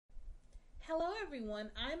Everyone,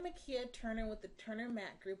 I'm Makea Turner with the Turner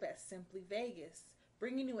Mac Group at Simply Vegas,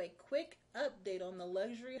 bringing you a quick update on the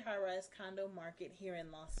luxury high-rise condo market here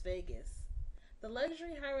in Las Vegas. The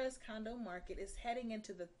luxury high-rise condo market is heading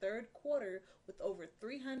into the third quarter with over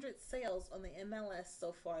 300 sales on the MLS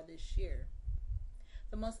so far this year.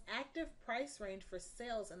 The most active price range for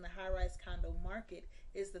sales in the high-rise condo market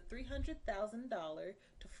is the $300,000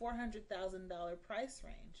 to $400,000 price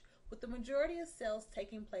range, with the majority of sales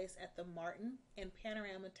taking place at the Martin and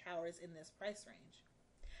Panorama Towers in this price range.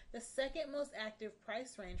 The second most active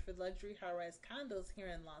price range for luxury high-rise condos here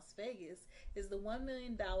in Las Vegas is the $1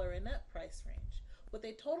 million and up price range, with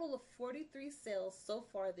a total of 43 sales so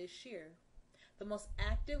far this year. The most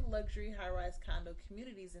active luxury high-rise condo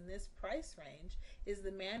communities in this price range is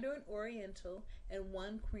the Mandarin Oriental and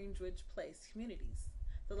One Queensridge Place communities.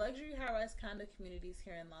 The luxury high-rise condo communities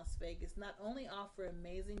here in Las Vegas not only offer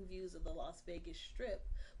amazing views of the Las Vegas Strip,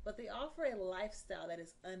 but they offer a lifestyle that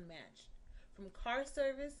is unmatched. From car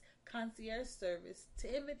service, concierge service,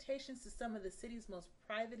 to invitations to some of the city's most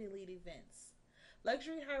private elite events.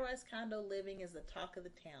 Luxury high-rise condo living is the talk of the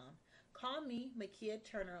town. Call me, Makea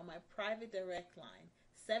Turner, on my private direct line,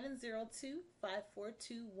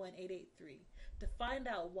 702-542-1883, to find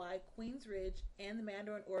out why Queensridge and the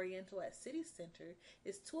Mandarin Oriental at City Center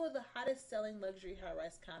is two of the hottest selling luxury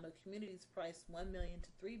high-rise condo communities priced $1 million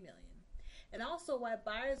to $3 million, and also why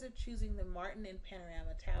buyers are choosing the Martin and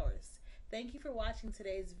Panorama Towers. Thank you for watching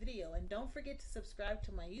today's video, and don't forget to subscribe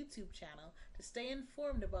to my YouTube channel to stay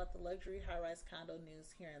informed about the luxury high-rise condo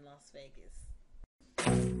news here in Las Vegas.